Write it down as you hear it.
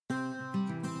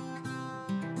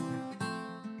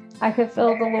I could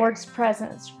feel the Lord's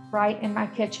presence right in my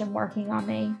kitchen working on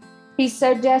me. He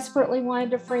so desperately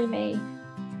wanted to free me,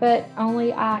 but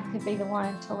only I could be the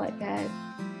one to let go.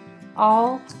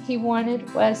 All he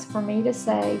wanted was for me to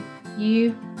say,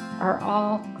 "You are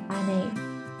all I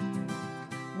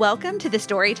need." Welcome to the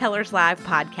Storytellers Live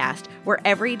podcast, where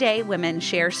everyday women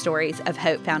share stories of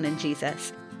hope found in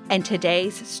Jesus. And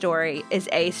today's story is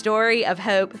a story of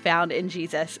hope found in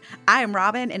Jesus. I am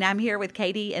Robin, and I'm here with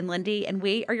Katie and Lindy, and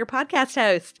we are your podcast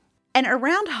hosts. And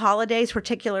around holidays,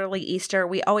 particularly Easter,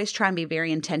 we always try and be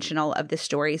very intentional of the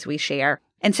stories we share.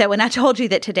 And so when I told you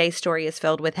that today's story is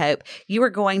filled with hope, you are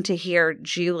going to hear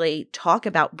Julie talk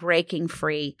about breaking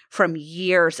free from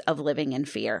years of living in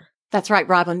fear. That's right,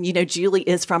 Robin. Julie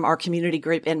is from our community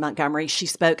group in Montgomery. She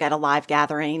spoke at a live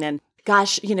gathering, and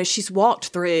gosh, she's walked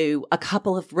through a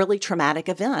couple of really traumatic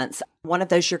events. One of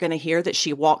those you're going to hear that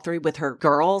she walked through with her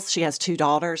girls. She has 2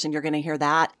 daughters, and you're going to hear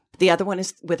that. The other one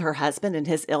is with her husband and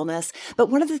his illness. But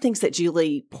one of the things that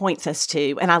Julie points us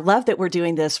to, and I love that we're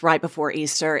doing this right before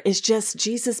Easter, is just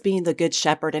Jesus being the good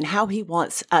shepherd and how he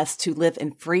wants us to live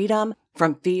in freedom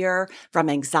from fear, from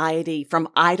anxiety, from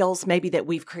idols maybe that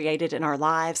we've created in our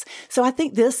lives. So I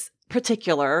think this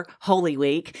particular Holy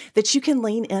Week that you can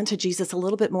lean into Jesus a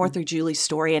little bit more through Julie's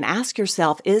story and ask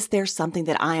yourself, is there something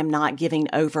that I am not giving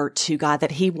over to God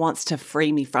that he wants to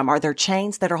free me from? Are there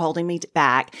chains that are holding me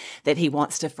back that he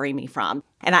wants to free me from?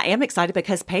 And I am excited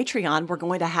because Patreon, we're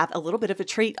going to have a little bit of a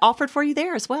treat offered for you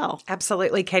there as well.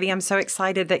 Absolutely, Katie. I'm so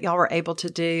excited that y'all were able to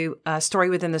do a story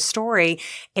within the story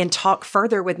and talk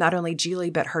further with not only Julie,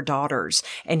 but her daughters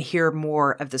and hear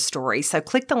more of the story. So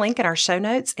click the link in our show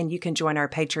notes and you can join our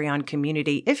Patreon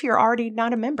community if you're already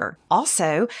not a member.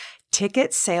 Also,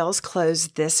 ticket sales close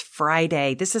this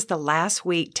Friday. This is the last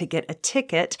week to get a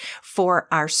ticket for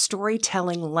our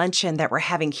storytelling luncheon that we're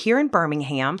having here in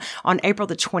Birmingham on April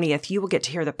the 20th. You will get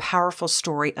to hear the powerful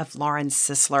story of Lauren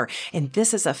Sisler. And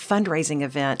this is a fundraising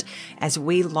event as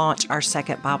we launch our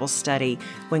second Bible study,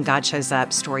 When God Shows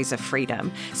Up, Stories of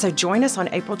Freedom. So join us on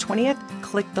April 20th.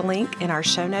 Click the link in our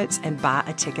show notes and buy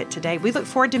a ticket today. We look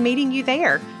forward to meeting you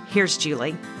there. Here's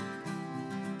Julie.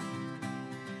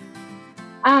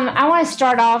 I want to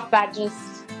start off by just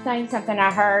saying something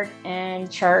I heard in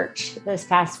church this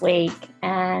past week.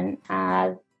 And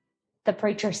the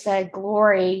preacher said,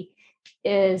 glory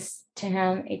is to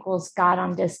him equals God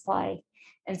on display.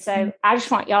 And so I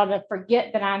just want y'all to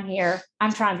forget that I'm here.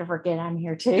 I'm trying to forget I'm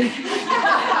here too.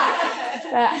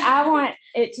 But I want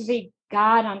it to be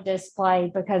God on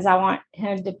display because I want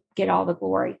him to get all the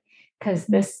glory because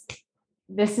this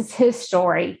is his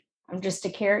story. I'm just a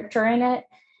character in it.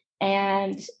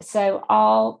 And so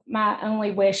all my only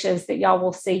wish is that y'all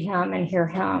will see him and hear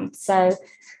him. So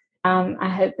I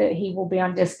hope that he will be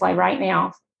on display right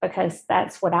now because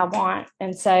that's what I want.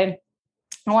 And so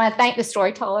I want to thank the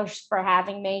storytellers for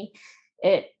having me.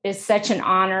 It is such an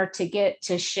honor to get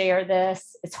to share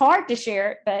this. It's hard to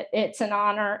share it, but it's an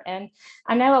honor. And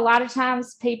I know a lot of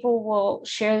times people will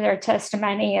share their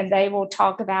testimony and they will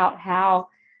talk about how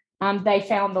they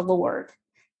found the Lord.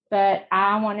 But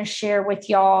I want to share with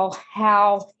y'all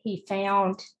how he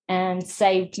found and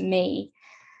saved me.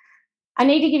 I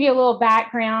need to give you a little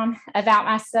background about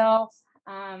myself.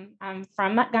 I'm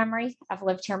from Montgomery. I've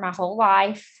lived here my whole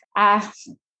life. I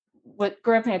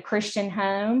grew up in a Christian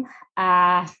home.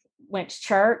 I went to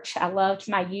church. I loved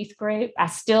my youth group. I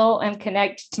still am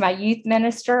connected to my youth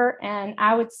minister. And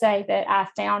I would say that I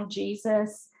found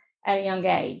Jesus at a young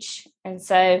age. And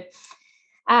so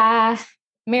I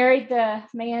married the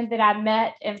man that I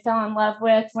met and fell in love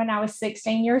with when I was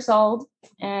 16 years old.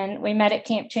 And we met at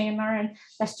Camp Chandler, and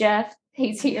that's Jeff.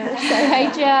 He's here. So,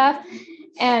 hey, Jeff.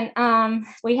 And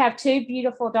we have 2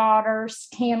 beautiful daughters,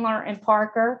 Chandler and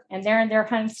Parker, and they're in their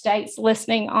home states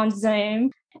listening on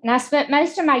Zoom. And I spent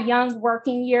most of my young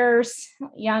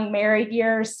married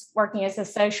years working as a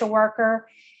social worker.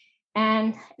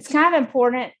 And it's kind of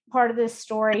important part of this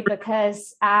story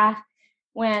because I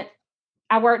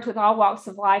worked with all walks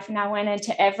of life, and I went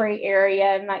into every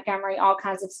area in Montgomery, all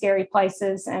kinds of scary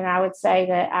places. And I would say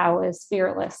that I was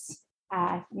fearless.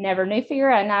 I never knew fear,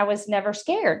 and I was never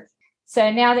scared.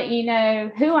 So now that you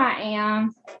know who I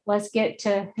am, let's get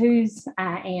to whose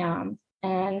I am.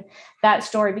 And that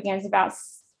story begins about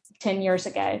 10 years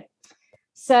ago.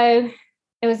 So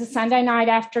it was a Sunday night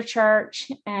after church,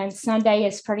 and Sunday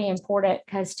is pretty important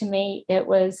because to me, it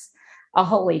was a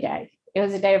holy day. It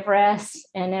was a day of rest,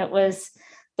 and it was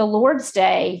the Lord's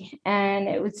Day, and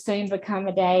it would soon become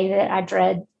a day that I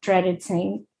dreaded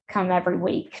seeing come every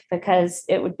week because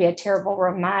it would be a terrible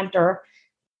reminder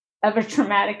of a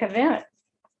traumatic event.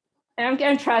 And I'm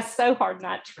going to try so hard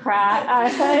not to cry.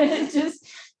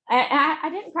 I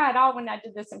didn't cry at all when I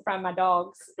did this in front of my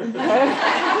dogs.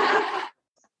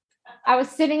 I was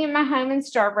sitting in my home in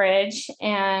Sturbridge,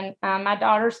 and my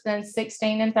daughters, then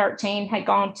 16 and 13, had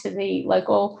gone to the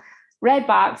local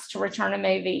Redbox to return a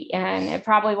movie, and it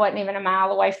probably wasn't even a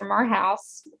mile away from our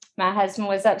house. My husband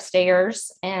was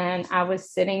upstairs, and I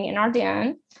was sitting in our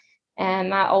den, and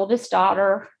my oldest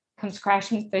daughter comes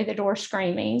crashing through the door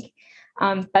screaming,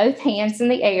 both hands in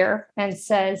the air, and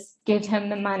says, "Give him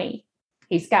the money.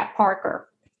 He's got Parker."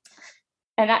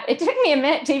 And it took me a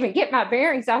minute to even get my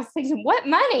bearings. I was thinking, what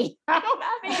money? I don't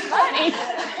have any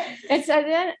money. And so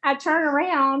then I turn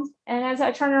around, and as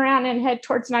I turn around and head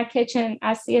towards my kitchen,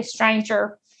 I see a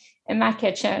stranger in my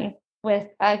kitchen with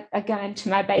a gun to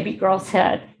my baby girl's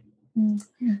head.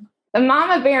 Mm-hmm. The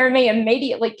mama bear in me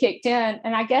immediately kicked in,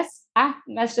 and I guess I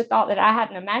must have thought that I had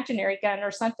an imaginary gun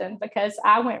or something, because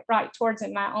I went right towards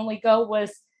him. My only goal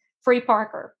was free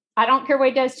Parker. I don't care what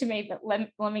he does to me, but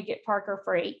let me get Parker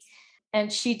free. And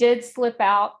she did slip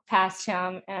out past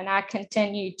him, and I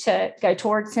continued to go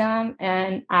towards him,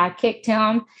 and I kicked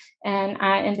him, and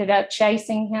I ended up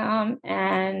chasing him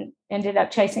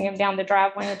down the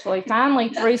driveway until he finally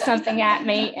threw something at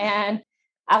me, and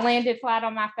I landed flat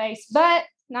on my face, but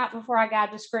not before I got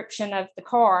a description of the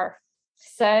car.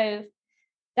 So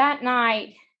that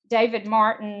night, David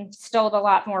Martin stole a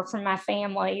lot more from my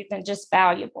family than just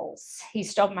valuables. He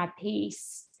stole my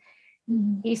peace.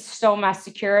 He stole my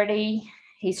security.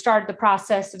 He started the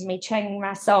process of me chaining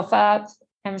myself up.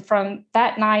 And from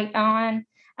that night on,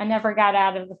 I never got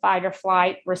out of the fight or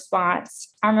flight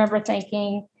response. I remember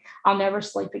thinking, I'll never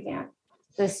sleep again.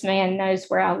 This man knows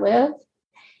where I live.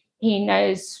 He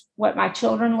knows what my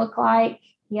children look like.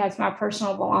 He has my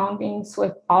personal belongings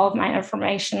with all of my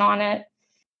information on it.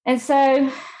 And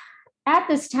so at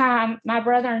this time, my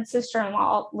brother and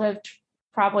sister-in-law lived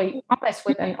probably almost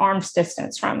within arm's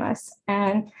distance from us.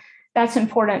 And that's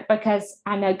important because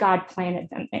I know God planted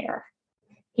them there.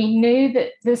 He knew that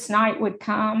this night would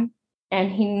come,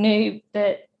 and he knew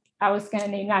that I was going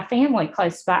to need my family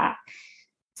close by.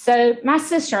 So my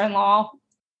sister-in-law,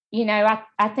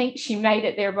 I think she made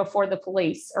it there before the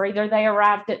police, or either they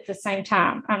arrived at the same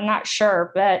time. I'm not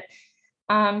sure, but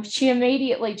she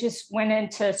immediately just went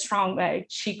into strong mode.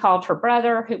 She called her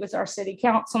brother, who was our city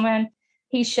councilman.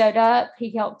 He showed up.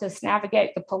 He helped us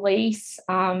navigate the police.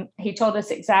 He told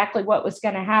us exactly what was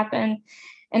going to happen.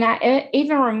 And I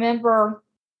even remember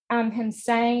him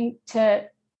saying to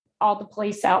all the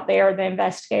police out there, the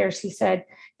investigators, he said,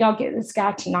 "Y'all get this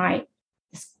guy tonight.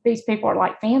 These people are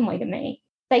like family to me."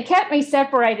 They kept me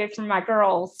separated from my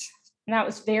girls. And that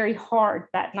was very hard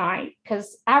that night,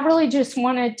 because I really just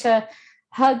wanted to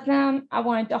hug them. I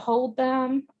wanted to hold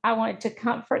them. I wanted to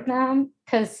comfort them,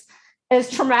 because as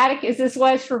traumatic as this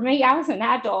was for me, I was an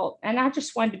adult and I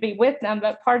just wanted to be with them.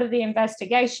 But part of the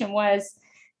investigation was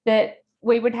that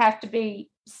we would have to be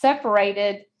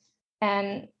separated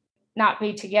and not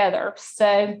be together.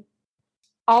 So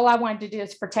all I wanted to do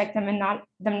is protect them and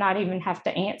not even have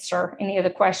to answer any of the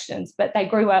questions. But they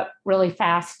grew up really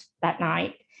fast that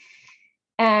night.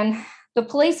 And the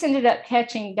police ended up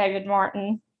catching David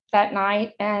Martin that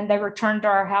night, and they returned to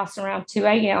our house around 2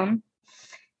 a.m.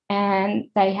 And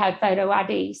they had photo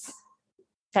IDs,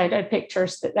 photo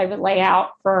pictures that they would lay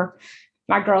out for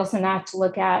my girls and I to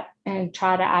look at and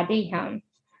try to ID him.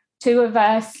 2 of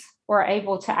us were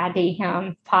able to ID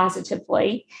him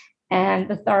positively. And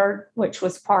the third, which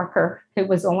was Parker, who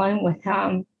was alone with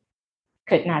him,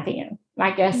 couldn't ID him.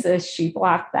 My guess is she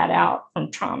blocked that out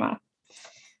from trauma.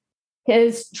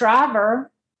 His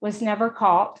driver was never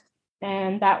caught,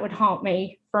 and that would haunt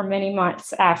me for many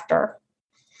months after.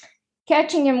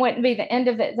 Catching him wouldn't be the end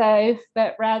of it, though,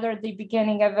 but rather the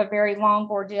beginning of a very long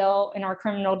ordeal in our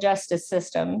criminal justice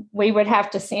system. We would have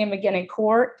to see him again in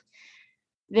court.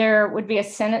 There would be a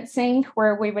sentencing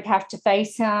where we would have to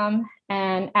face him.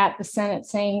 And at the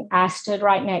sentencing, I stood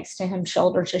right next to him,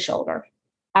 shoulder to shoulder.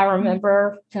 I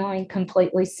remember feeling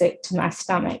completely sick to my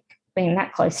stomach being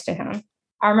that close to him.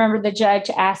 I remember the judge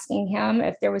asking him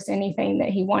if there was anything that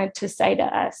he wanted to say to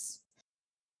us.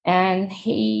 And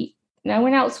no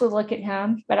one else would look at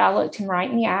him, but I looked him right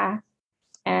in the eye,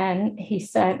 and he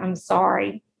said, "I'm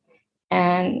sorry."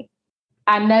 And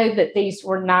I know that these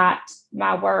were not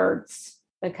my words,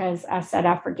 because I said,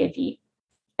 "I forgive you."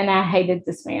 And I hated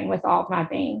this man with all of my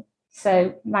being.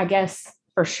 So my guess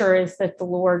for sure is that the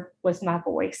Lord was my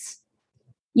voice.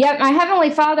 Yet my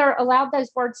Heavenly Father allowed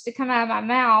those words to come out of my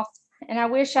mouth. And I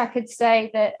wish I could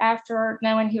say that after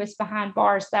knowing he was behind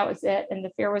bars, that was it, and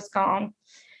the fear was gone.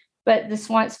 But this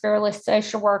once fearless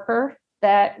social worker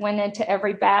that went into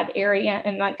every bad area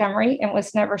in Montgomery and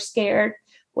was never scared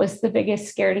was the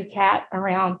biggest scaredy cat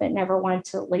around that never wanted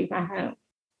to leave my home.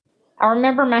 I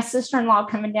remember my sister-in-law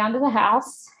coming down to the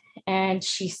house, and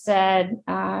she said,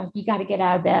 you got to get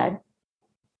out of bed.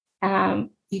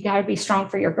 You got to be strong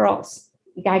for your girls.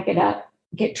 You got to get up,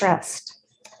 get dressed.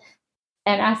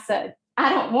 And I said, I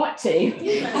don't want to.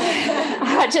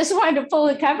 I just wanted to pull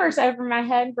the covers over my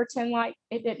head and pretend like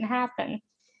it didn't happen.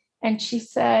 And she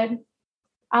said,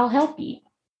 I'll help you.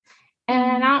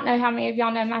 And I don't know how many of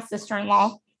y'all know my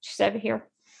sister-in-law. She's over here.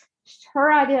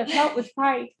 Her idea of help was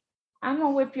probably, I'm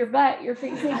going to whip your butt. You're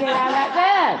fixing to get out of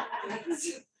that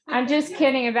bed. I'm just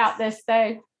kidding about this,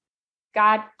 though.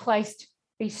 God placed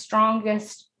the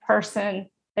strongest person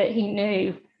that he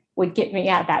knew would get me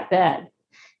out of that bed.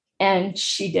 And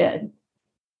she did.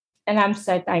 And I'm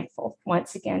so thankful.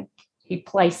 Once again, he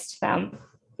placed them.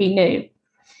 He knew.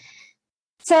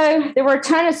 So there were a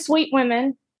ton of sweet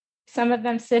women, some of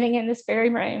them sitting in this very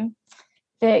room,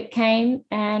 that came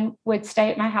and would stay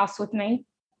at my house with me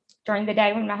during the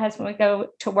day when my husband would go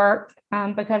to work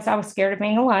because I was scared of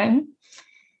being alone.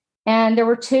 And there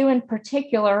were two in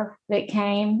particular that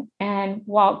came and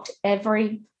walked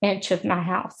every inch of my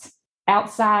house,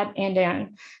 outside and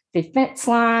in. The fence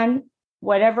line,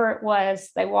 whatever it was,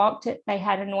 they walked it. They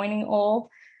had anointing oil.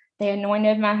 They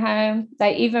anointed my home.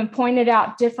 They even pointed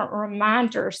out different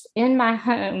reminders in my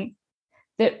home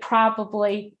that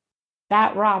probably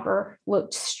that robber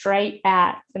looked straight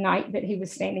at the night that he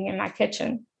was standing in my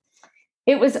kitchen.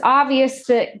 It was obvious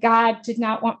that God did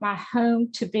not want my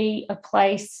home to be a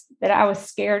place that I was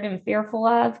scared and fearful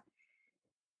of.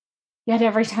 Yet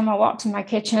every time I walked to my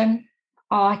kitchen,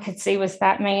 all I could see was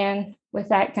that man with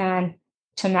that gun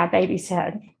to my baby's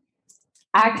head.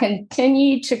 I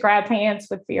continued to grab hands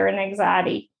with fear and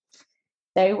anxiety.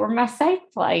 They were my safe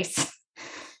place.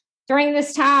 During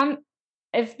this time,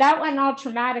 if that wasn't all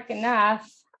traumatic enough,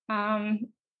 I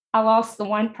lost the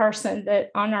one person that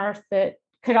on earth that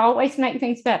could always make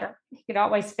things better. He could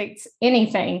always fix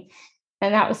anything.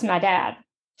 And that was my dad.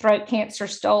 Throat cancer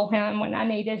stole him when I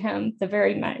needed him the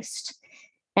very most.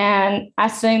 And I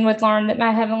soon would learn that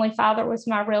my Heavenly Father was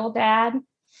my real dad,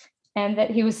 and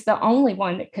that he was the only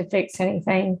one that could fix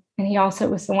anything. And he also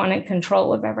was the one in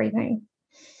control of everything.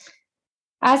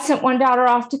 I sent one daughter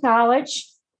off to college.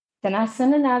 Then I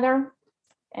sent another,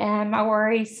 and my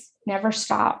worries never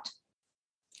stopped.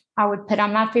 I would put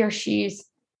on my fear shoes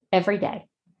every day.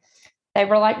 They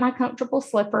were like my comfortable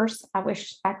slippers. I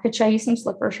wish I could show you some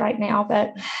slippers right now,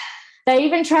 but they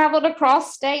even traveled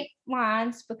across state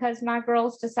lines because my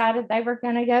girls decided they were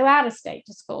going to go out of state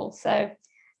to school. So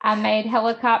I made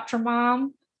helicopter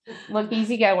mom look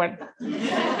easy going.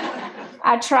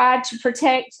 I tried to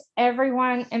protect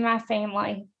everyone in my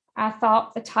family. I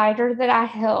thought the tighter that I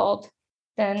held,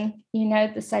 then,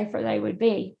 the safer they would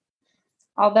be.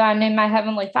 Although I knew my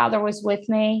Heavenly Father was with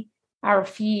me, I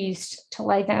refused to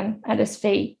lay them at his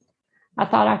feet. I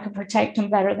thought I could protect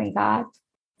them better than God.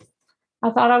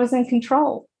 I thought I was in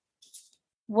control.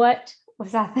 What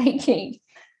was I thinking?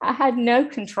 I had no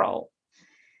control.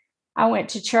 I went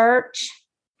to church.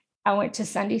 I went to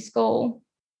Sunday school.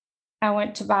 I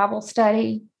went to Bible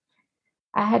study.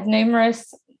 I had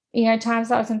numerous, times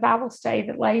I was in Bible study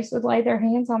that ladies would lay their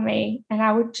hands on me, and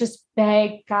I would just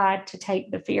beg God to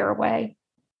take the fear away.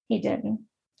 He didn't.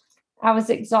 I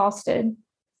was exhausted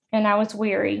and I was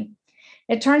weary.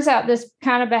 It turns out this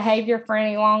kind of behavior for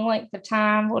any long length of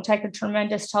time will take a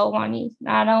tremendous toll on you,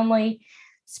 not only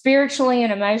spiritually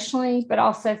and emotionally, but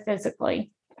also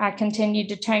physically. I continued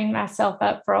to chain myself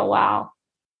up for a while,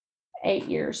 8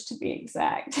 years to be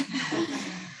exact.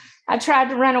 I tried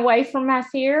to run away from my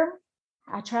fear.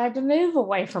 I tried to move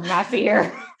away from my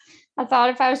fear. I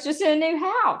thought if I was just in a new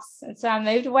house. And so I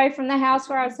moved away from the house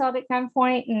where I was held at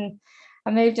gunpoint, and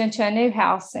I moved into a new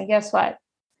house. And guess what?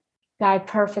 God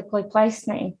perfectly placed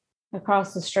me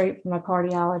across the street from a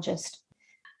cardiologist.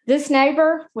 This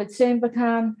neighbor would soon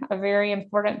become a very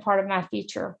important part of my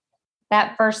future.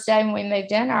 That first day when we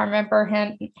moved in, I remember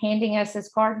him handing us his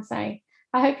card and saying,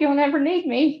 I hope you'll never need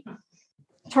me.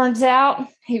 Turns out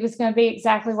he was going to be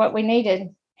exactly what we needed.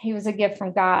 He was a gift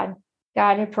from God.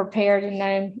 God had prepared and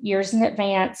known years in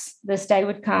advance this day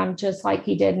would come, just like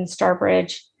he did in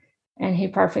Starbridge, and he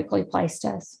perfectly placed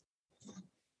us.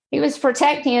 He was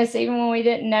protecting us even when we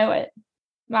didn't know it.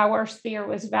 My worst fear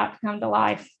was about to come to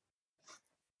life.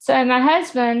 So my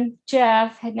husband,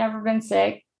 Jeff, had never been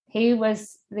sick. He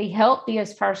was the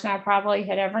healthiest person I probably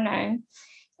had ever known.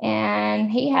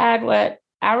 And he had what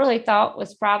I really thought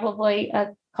was probably a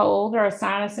cold or a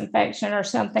sinus infection or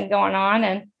something going on.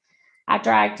 And I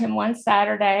dragged him one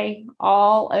Saturday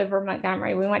all over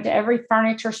Montgomery. We went to every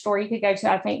furniture store you could go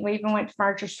to. I think we even went to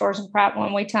furniture stores in Prattville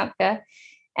and Wetumpka.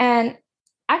 And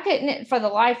I couldn't for the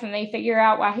life of me figure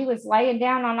out why he was laying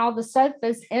down on all the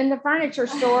sofas in the furniture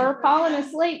store, falling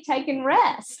asleep, taking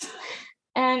rest.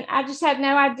 And I just had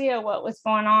no idea what was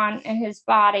going on in his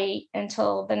body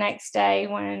until the next day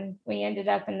when we ended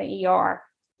up in the ER.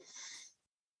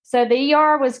 So the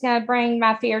ER was going to bring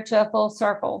my fear to a full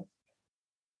circle.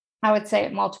 I would say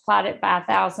it multiplied it by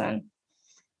 1,000.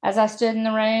 As I stood in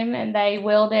the room and they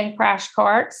wheeled in crash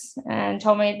carts and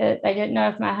told me that they didn't know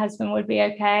if my husband would be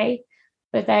okay,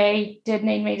 but they did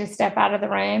need me to step out of the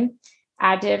room.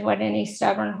 I did what any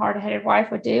stubborn, hard-headed wife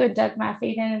would do and dug my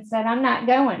feet in and said, I'm not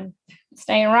going, I'm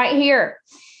staying right here.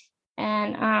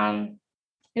 And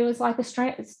it was like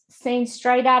a scene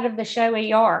straight out of the show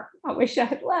ER. I wish I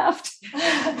had left.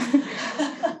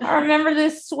 I remember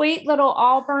this sweet little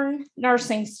Auburn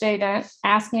nursing student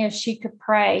asking if she could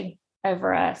pray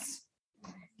over us.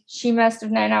 She must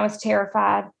have known I was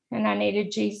terrified and I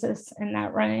needed Jesus in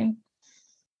that room.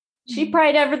 She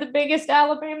prayed over the biggest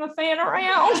Alabama fan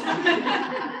around.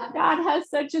 God has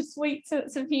such a sweet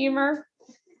sense of humor.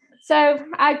 So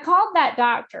I called that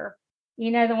doctor,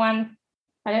 the one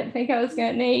I didn't think I was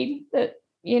going to need that,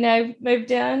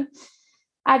 moved in.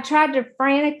 I tried to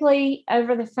frantically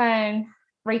over the phone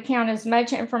recount as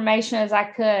much information as I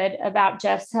could about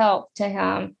Jeff's health to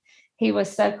him. He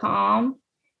was so calm.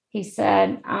 He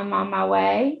said, I'm on my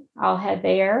way. I'll head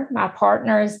there. My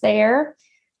partner is there.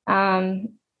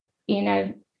 I'm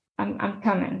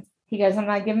coming. He goes, I'm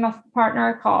going to give my partner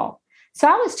a call. So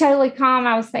I was totally calm.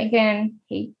 I was thinking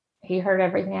he heard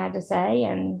everything I had to say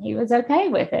and he was okay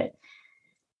with it.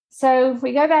 So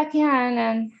we go back in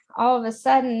and all of a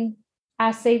sudden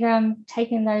I see them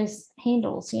taking those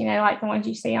handles, like the ones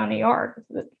you see on the yard.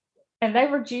 And they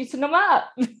were juicing them up,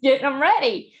 getting them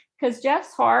ready because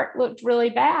Jeff's heart looked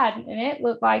really bad. And it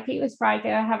looked like he was probably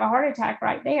going to have a heart attack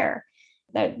right there.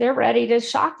 They're ready to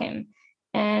shock him.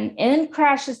 And in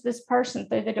crashes this person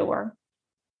through the door.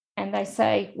 And they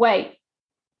say, wait,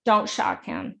 don't shock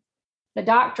him. The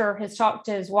doctor has talked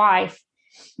to his wife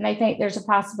and they think there's a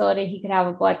possibility he could have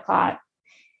a blood clot.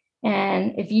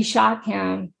 And if you shock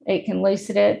him, it can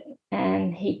loosen it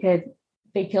and he could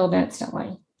be killed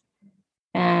instantly.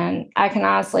 And I can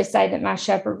honestly say that my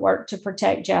shepherd worked to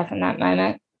protect Jeff in that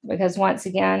moment because once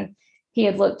again, he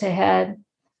had looked ahead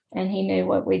and he knew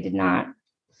what we did not.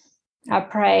 I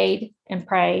prayed and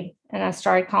prayed, and I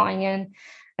started calling in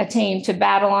a team to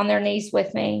battle on their knees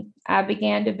with me. I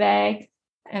began to beg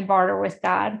and barter with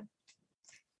God.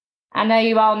 I know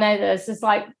you all know this. It's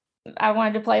like I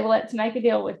wanted to play Let's Make a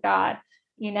Deal with God.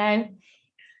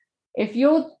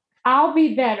 I'll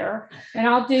be better and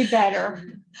I'll do better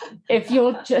if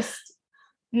you'll just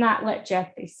not let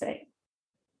Jeff be sick.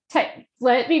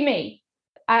 Let it be me.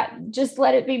 Just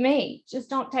let it be me. Just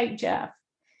don't take Jeff.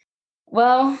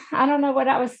 Well, I don't know what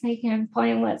I was thinking,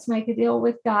 playing Let's Make a Deal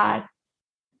with God.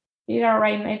 He'd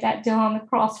already made that deal on the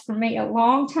cross for me a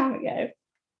long time ago.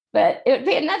 But it would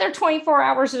be another 24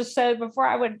 hours or so before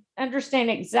I would understand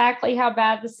exactly how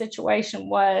bad the situation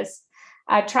was.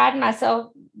 I tried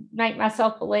make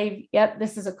myself believe, yep,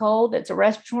 this is a cold. It's a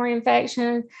respiratory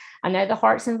infection. I know the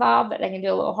heart's involved, but they can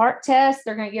do a little heart test.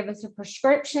 They're going to give us a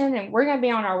prescription and we're going to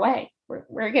be on our way.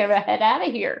 We're going to head out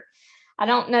of here. I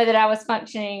don't know that I was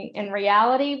functioning in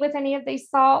reality with any of these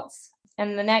thoughts.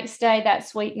 And the next day, that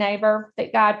sweet neighbor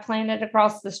that God planted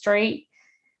across the street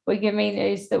would give me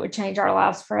news that would change our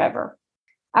lives forever.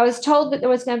 I was told that there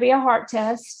was going to be a heart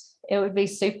test. It would be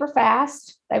super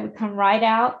fast. They would come right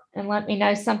out and let me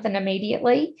know something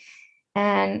immediately.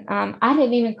 And I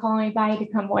didn't even call anybody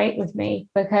to come wait with me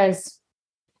because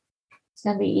it's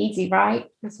going to be easy, right?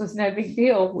 This was no big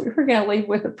deal. We were going to leave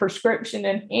with a prescription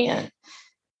in hand.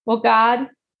 Well, God,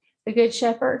 the Good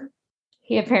Shepherd,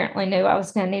 he apparently knew I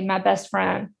was going to need my best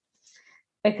friend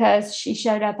because she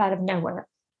showed up out of nowhere.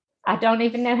 I don't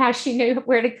even know how she knew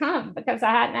where to come because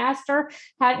I hadn't asked her,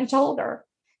 hadn't told her.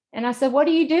 And I said, what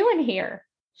are you doing here?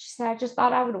 She said, I just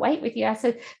thought I would wait with you. I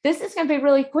said, this is going to be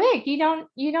really quick. You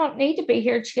don't need to be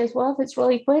here. She goes, well, if it's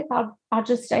really quick, I'll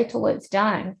just stay till it's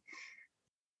done.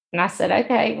 And I said,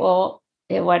 okay, well,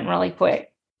 it wasn't really quick.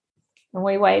 And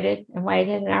we waited. And I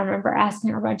remember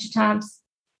asking her a bunch of times,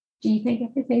 do you think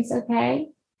everything's okay?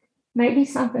 Maybe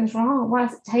something's wrong. Why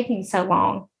is it taking so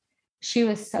long? She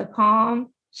was so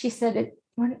calm. She said,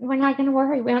 we're not going to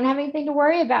worry. We don't have anything to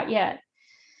worry about yet.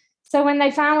 So when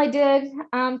they finally did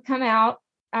come out,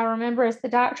 I remember as the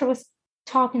doctor was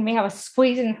talking to me, I was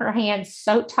squeezing her hand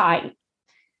so tight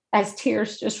as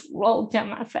tears just rolled down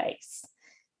my face.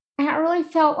 And I really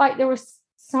felt like there was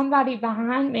somebody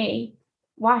behind me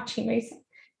watching me.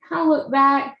 I looked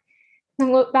back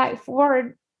and looked back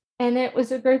forward, And it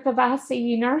was a group of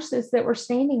ICU nurses that were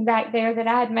standing back there that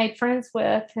I had made friends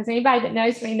with, because anybody that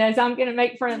knows me knows I'm going to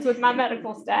make friends with my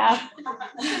medical staff.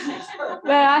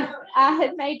 But I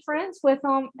had made friends with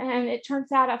them, and it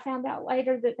turns out I found out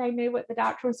later that they knew what the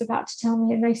doctor was about to tell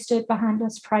me, and they stood behind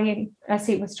us praying as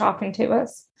he was talking to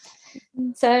us.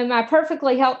 So my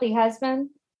perfectly healthy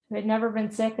husband, who had never been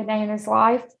sick a day in his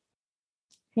life,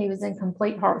 he was in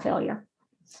complete heart failure.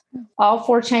 All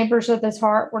 4 chambers of his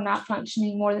heart were not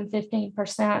functioning more than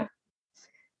 15%.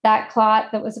 That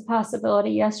clot that was a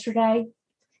possibility yesterday,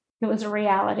 it was a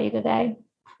reality today.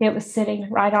 It was sitting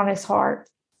right on his heart.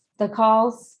 The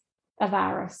cause, a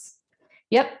virus.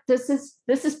 Yep, this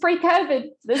is pre-COVID.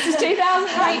 This is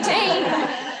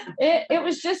 2019. It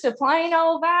was just a plain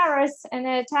old virus, and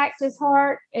it attacked his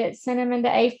heart. It sent him into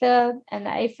AFib, and the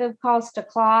AFib caused a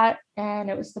clot, and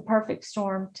it was the perfect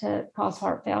storm to cause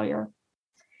heart failure.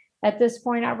 At this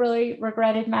point, I really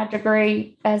regretted my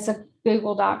degree as a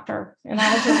Google doctor, and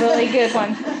that was a really good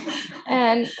one.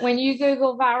 And when you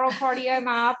Google viral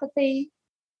cardiomyopathy,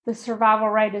 the survival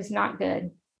rate is not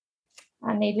good.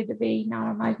 I needed to be not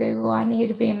on my Google. I needed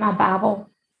to be in my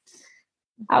Bible.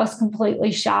 I was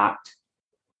completely shocked.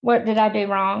 What did I do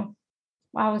wrong?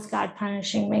 Why was God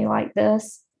punishing me like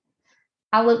this?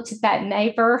 I looked at that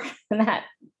neighbor and that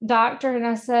doctor, and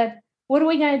I said, what are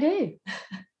we going to do?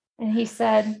 And he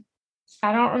said,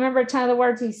 I don't remember a ton of the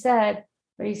words he said,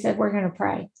 but he said, we're going to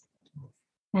pray.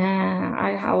 And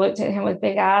I looked at him with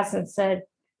big eyes and said,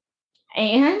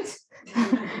 and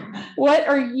what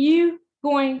are you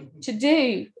going to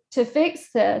do to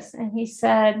fix this? And he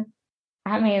said,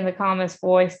 in the calmest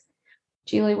voice,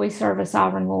 Julie, we serve a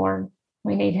sovereign Lord.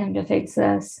 We need him to fix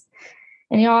this.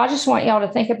 And I just want y'all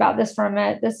to think about this for a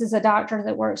minute. This is a doctor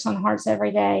that works on hearts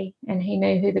every day, and he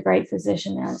knew who the great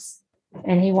physician is,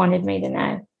 and he wanted me to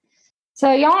know.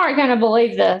 So y'all aren't going to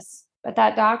believe this, but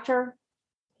that doctor,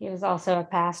 he was also a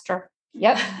pastor.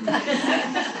 Yep.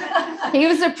 He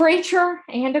was a preacher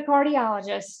and a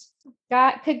cardiologist.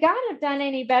 Could God have done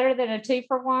any better than a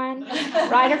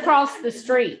 2-for-1 right across the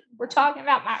street? We're talking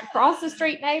about my across the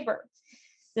street neighbor.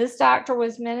 This doctor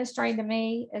was ministering to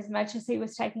me as much as he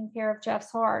was taking care of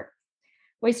Jeff's heart.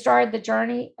 We started the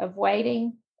journey of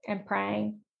waiting and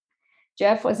praying.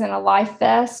 Jeff was in a life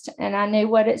vest, and I knew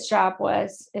what its job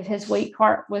was. If his weak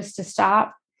heart was to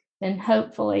stop, then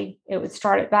hopefully it would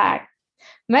start it back.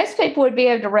 Most people would be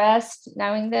able to rest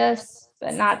knowing this,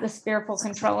 but not the fearful,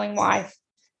 controlling wife.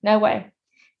 No way.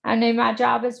 I knew my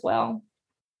job as well.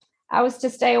 I was to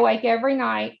stay awake every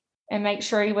night and make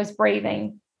sure he was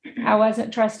breathing. I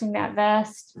wasn't trusting that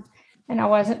vest, and I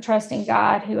wasn't trusting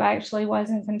God, who actually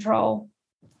was in control.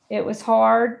 It was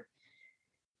hard,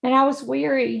 and I was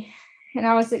weary, and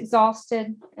I was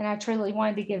exhausted, and I truly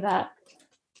wanted to give up.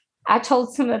 I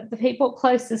told some of the people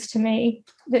closest to me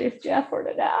that if Jeff were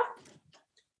to die,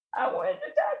 I wanted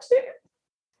to die too.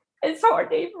 It's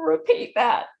hard to even repeat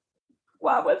that.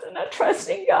 Why wasn't I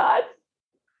trusting God?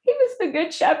 He was the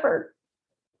good shepherd.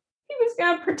 He was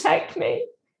going to protect me.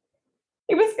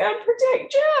 He was going to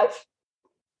protect Jeff.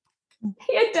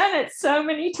 He had done it so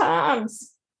many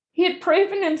times. He had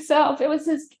proven himself. It was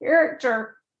his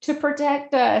character to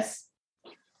protect us.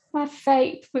 My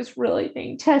faith was really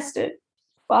being tested.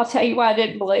 Well, I'll tell you why I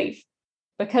didn't believe.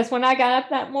 Because when I got up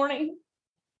that morning,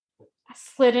 I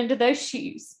slid into those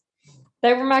shoes.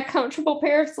 They were my comfortable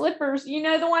pair of slippers.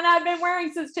 The one I'd been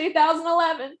wearing since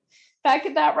 2011, back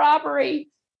at that robbery.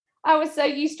 I was so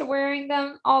used to wearing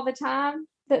them all the time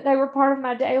that they were part of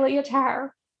my daily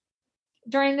attire.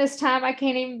 During this time, I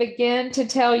can't even begin to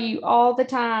tell you all the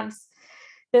times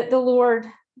that the Lord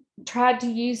tried to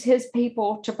use his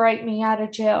people to break me out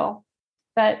of jail.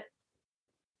 But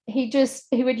he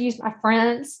would use my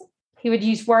friends. He would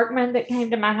use workmen that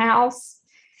came to my house.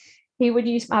 He would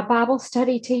use my Bible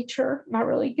study teacher, my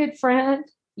really good friend,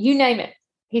 you name it.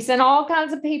 He sent all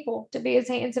kinds of people to be his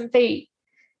hands and feet.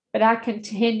 But I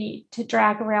continued to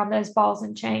drag around those balls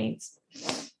and chains.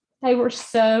 They were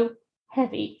so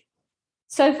heavy.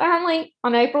 So finally,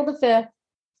 on April the 5th,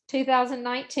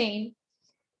 2019,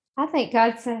 I think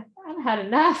God said, I've had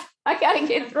enough. I got to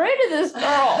get rid of this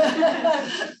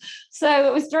girl. So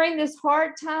it was during this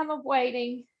hard time of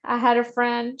waiting, I had a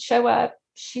friend show up.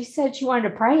 She said she wanted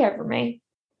to pray over me.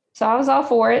 So I was all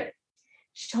for it.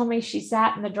 She told me she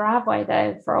sat in the driveway,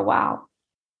 though, for a while,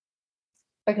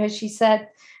 because she said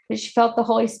that she felt the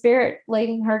Holy Spirit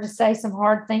leading her to say some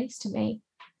hard things to me,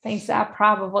 things that I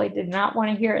probably did not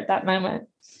want to hear at that moment.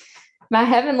 My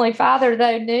Heavenly Father,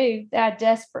 though, knew that I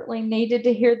desperately needed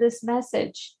to hear this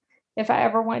message if I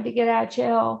ever wanted to get out of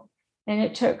jail. And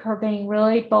it took her being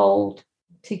really bold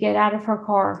to get out of her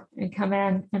car and come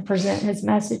in and present his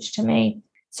message to me.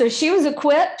 So she was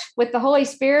equipped with the Holy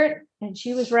Spirit, and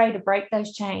she was ready to break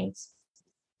those chains.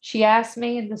 She asked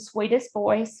me in the sweetest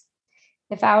voice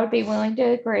if I would be willing to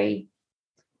agree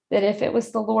that if it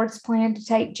was the Lord's plan to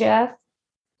take Jeff,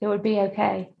 it would be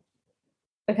okay,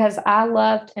 because I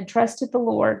loved and trusted the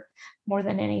Lord more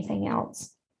than anything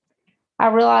else. I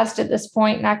realized at this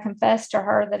point, and I confessed to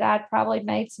her, that I'd probably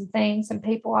made some things and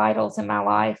people idols in my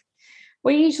life.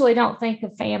 We usually don't think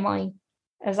of family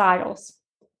as idols.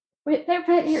 They're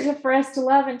put here for us to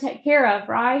love and take care of,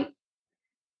 right?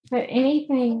 But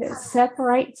anything that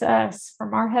separates us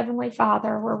from our Heavenly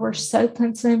Father, where we're so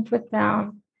consumed with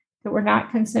them that we're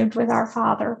not consumed with our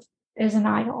Father, is an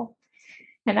idol.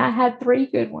 And I had 3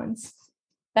 good ones.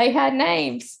 They had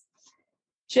names: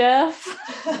 Jeff,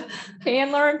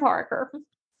 Chandler, and Parker.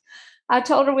 I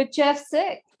told her with Jeff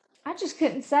sick, I just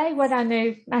couldn't say what I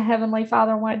knew my Heavenly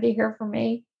Father wanted to hear from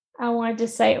me. I wanted to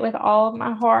say it with all of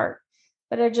my heart,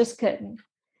 but I just couldn't.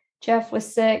 Jeff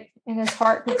was sick and his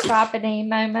heart could stop at any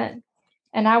moment,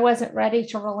 and I wasn't ready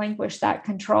to relinquish that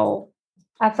control.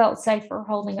 I felt safer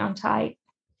holding on tight.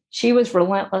 She was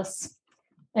relentless,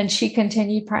 and she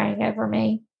continued praying over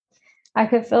me. I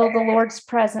could feel the Lord's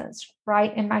presence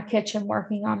right in my kitchen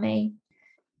working on me.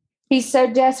 He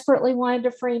so desperately wanted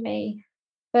to free me,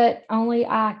 but only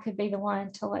I could be the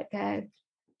one to let go.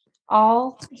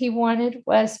 All he wanted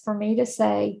was for me to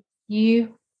say,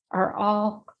 "You are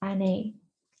all I need.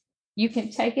 You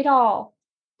can take it all,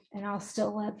 and I'll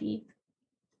still love you."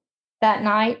 That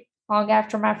night, long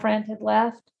after my friend had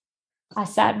left, I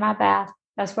sat in my bath.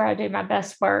 That's where I do my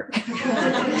best work.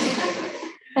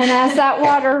 And as that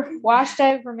water washed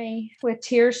over me with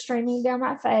tears streaming down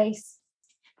my face,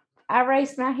 I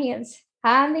raised my hands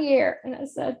high in the air and I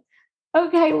said,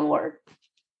 "Okay, Lord,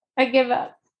 I give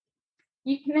up.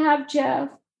 You can have Jeff.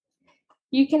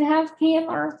 You can have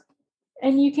Chandler.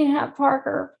 And you can have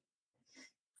Parker.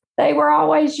 They were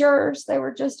always yours. They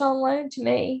were just on loan to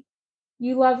me.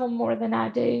 You love them more than I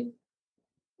do.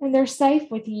 And they're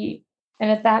safe with you." And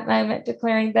at that moment,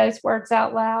 declaring those words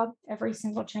out loud, every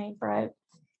single chain broke.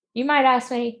 You might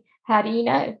ask me, how do you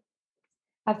know?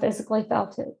 I physically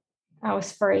felt it. I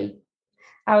was free.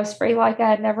 I was free like I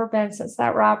had never been since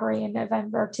that robbery in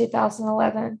November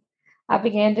 2011. I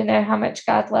began to know how much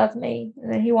God loved me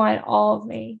and that he wanted all of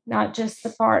me, not just the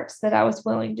parts that I was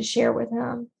willing to share with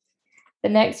him. The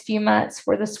next few months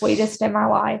were the sweetest in my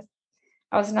life.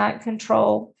 I was not in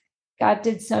control. God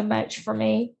did so much for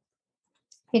me.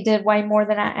 He did way more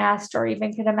than I asked or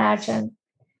even could imagine.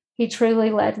 He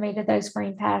truly led me to those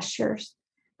green pastures.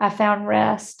 I found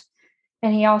rest,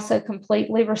 and he also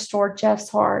completely restored Jeff's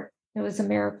heart. It was a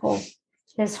miracle.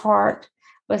 His heart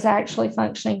was actually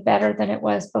functioning better than it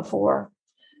was before.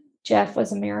 Jeff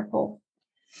was a miracle.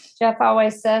 Jeff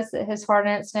always says that his heart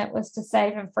incident was to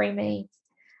save and free me.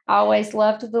 I always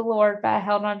loved the Lord, but I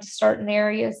held on to certain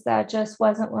areas that I just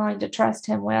wasn't willing to trust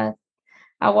him with.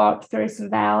 I walked through some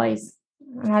valleys,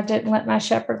 and I didn't let my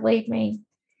shepherd lead me.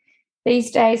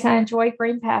 These days, I enjoy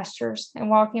green pastures and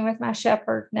walking with my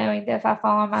shepherd, knowing that if I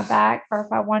fall on my back or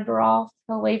if I wander off,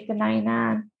 he'll leave the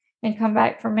 99 and come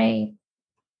back for me.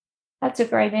 That's a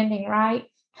great ending, right?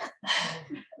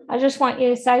 I just want you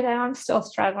to say that I'm still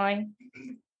struggling.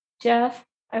 Jeff,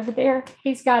 over there,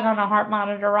 he's got on a heart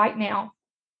monitor right now.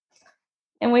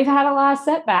 And we've had a lot of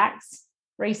setbacks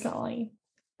recently,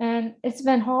 and it's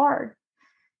been hard.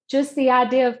 Just the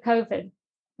idea of COVID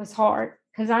was hard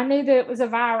because I knew that it was a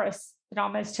virus that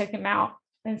almost took him out.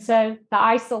 And so the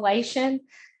isolation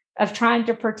of trying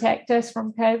to protect us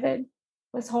from COVID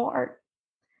was hard.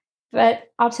 But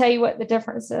I'll tell you what the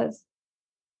difference is.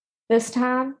 This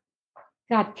time,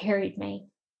 God carried me,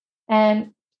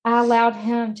 and I allowed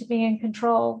him to be in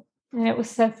control, and it was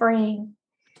so freeing.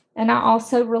 And I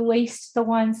also released the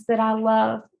ones that I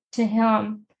love to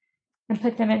him and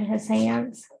put them in his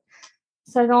hands.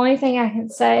 So the only thing I can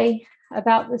say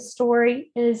about this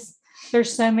story is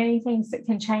there's so many things that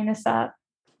can chain us up.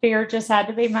 Fear just had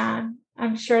to be mine.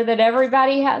 I'm sure that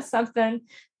everybody has something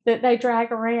that they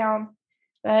drag around.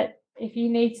 But if you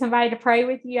need somebody to pray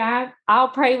with you, I'll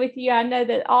pray with you. I know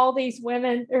that all these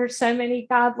women, there are so many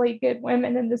godly, good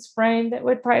women in this room that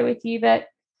would pray with you, but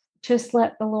just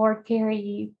let the Lord carry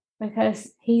you,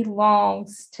 because he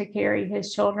longs to carry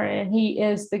his children, and he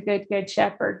is the good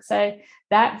shepherd. So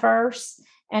that verse,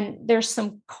 and there's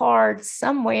some cards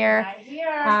somewhere. Right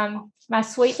here. My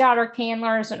sweet daughter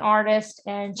Candler is an artist,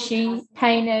 and she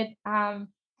painted.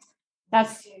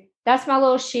 That's my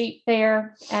little sheep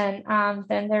there, and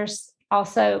then there's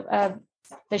also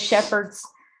the shepherd's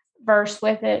verse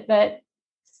with it. But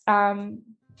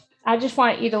I just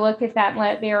want you to look at that and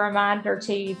let it be a reminder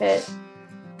to you that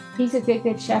he's a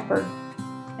good shepherd,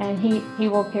 and he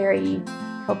will carry you.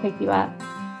 He'll pick you up.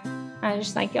 I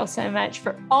just thank y'all so much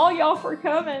for all y'all for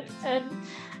coming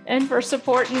and for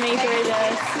supporting me through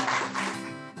this.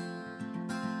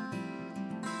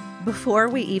 Before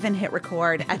we even hit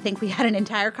record, I think we had an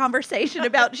entire conversation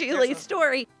about Julie's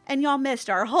story, and y'all missed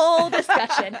our whole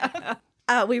discussion.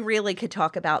 We really could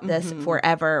talk about this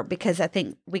forever, because I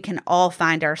think we can all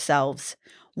find ourselves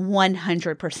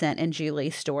 100% in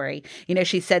Julie's story. You know,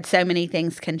 she said so many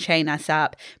things can chain us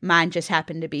up. Mine just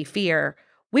happened to be fear.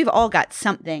 We've all got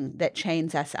something that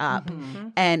chains us up.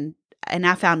 And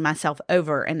I found myself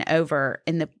over and over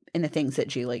in the things that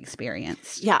Julie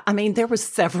experienced. Yeah, I mean, there was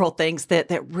several things that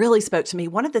really spoke to me.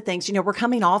 One of the things, you know, we're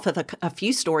coming off of a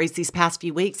few stories these past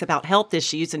few weeks about health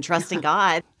issues and trusting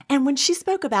God. And when she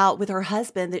spoke about with her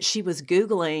husband that she was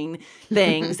Googling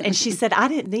things, and she said, I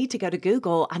didn't need to go to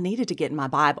Google, I needed to get in my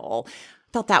Bible.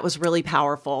 I thought that was really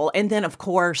powerful. And then, of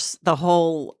course, the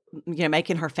whole, you know,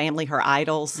 making her family her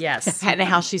idols. Yes. And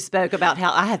how she spoke about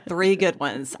how I had 3 good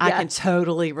ones. I can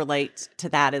totally relate to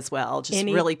that as well. Just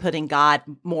really putting God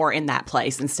more in that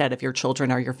place instead of your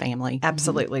children or your family.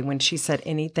 Absolutely. When she said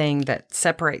anything that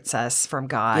separates us from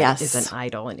God is an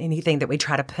idol, and anything that we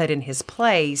try to put in his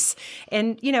place.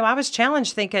 And, you know, I was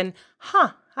challenged thinking,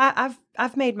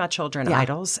 I've made my children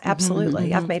idols.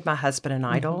 Absolutely. I've made my husband an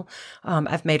idol.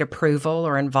 I've made approval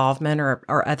or involvement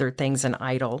or other things an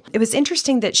idol. It was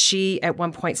interesting that she at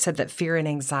one point said that fear and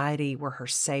anxiety were her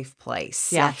safe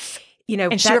place. Yes. You know,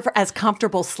 and she referred as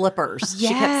comfortable slippers. She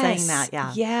kept saying that.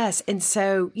 Yeah. Yes. And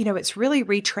so, you know, it's really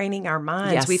retraining our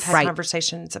minds. Yes. We've had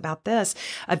conversations about this,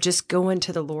 of just going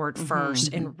to the Lord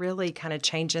first and really kind of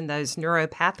changing those neuro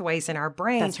pathways in our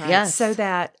brain. That's right. So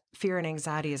that fear and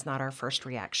anxiety is not our first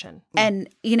reaction. And,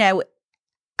 you know,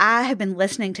 I have been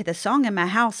listening to the song in my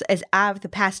house the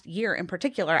past year in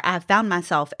particular, I've found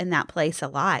myself in that place a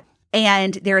lot.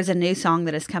 And there is a new song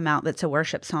that has come out that's a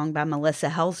worship song by Melissa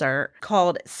Helzer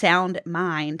called Sound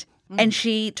Mind. And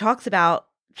she talks about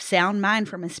sound mind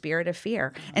from a spirit of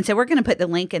fear. And so we're going to put the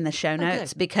link in the show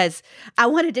notes because I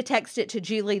wanted to text it to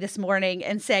Julie this morning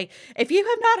and say, if you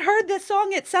have not heard this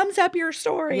song, it sums up your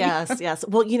story. Yes, yes.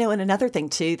 Well, you know, and another thing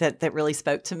too that really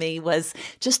spoke to me was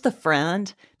just the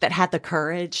friend that had the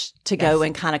courage to go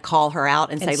and kind of call her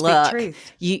out and say, look,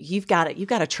 you've got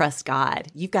to trust God.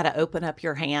 You've got to open up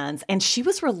your hands. And she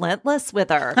was relentless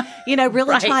with her, you know,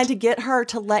 really trying to get her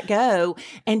to let go.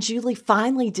 And Julie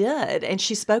finally did. And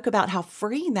she spoke about how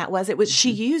freeing that was. It was, she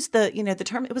used the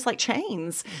term, it was like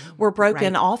chains were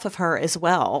broken off of her as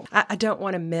well. I don't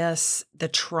want to miss the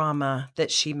trauma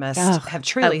that she must have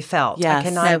truly felt. Yes. I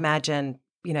cannot imagine,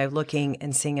 you know, looking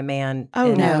and seeing a man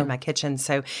in my kitchen.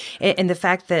 So, and the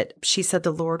fact that she said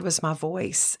the Lord was my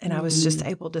voice, and I was just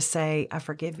able to say, I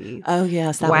forgive you. Oh,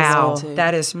 yes. That was too.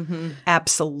 That is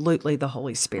absolutely the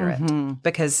Holy Spirit,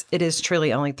 because it is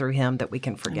truly only through him that we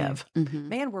can forgive.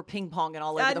 Man, we're ping-ponging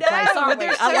all over the place, aren't we?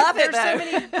 I love it,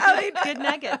 though. So many good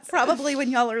nuggets. Probably when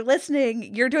y'all are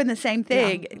listening, you're doing the same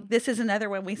thing. Yeah. This is another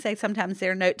one we say sometimes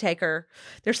they're a note taker.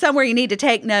 There's somewhere you need to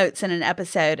take notes in an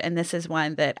episode, and this is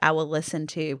one that I will listen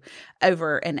to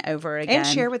over and over again. And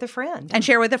share with a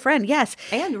friend. Yes.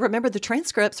 And remember, the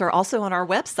transcripts are also on our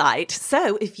website.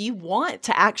 So if you want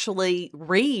to actually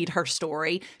read her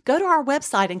story, go to our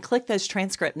website and click those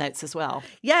transcript notes as well.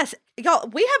 Yes. Y'all,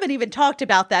 we haven't even talked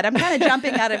about that. I'm kind of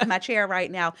jumping out of my chair right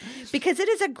now because it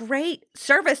is a great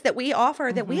service that we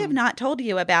offer that we have not told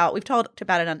you about. We've talked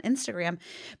about it on Instagram.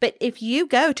 But if you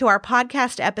go to our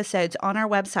podcast episodes on our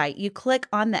website, you click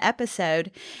on the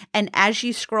episode, and as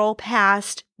you scroll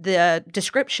past the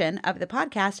description of the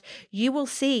podcast, you will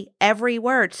see every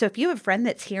word. So if you have a friend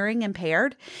that's hearing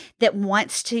impaired that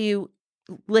wants to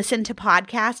listen to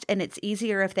podcasts and it's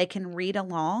easier if they can read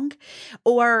along,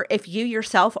 or if you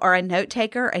yourself are a note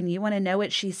taker and you want to know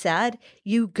what she said,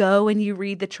 you go and you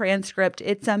read the transcript.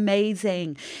 It's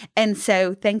amazing. And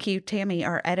so thank you, Tammy,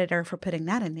 our editor, for putting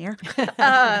that in there.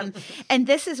 And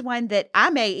this is one that I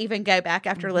may even go back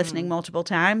after listening multiple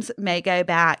times, may go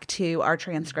back to our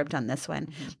transcript on this one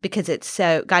because it's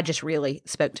so, God just really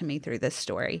spoke to me through this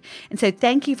story. And so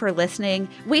thank you for listening.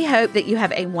 We hope that you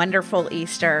have a wonderful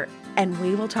Easter, and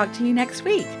we will talk to you next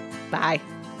week. Bye.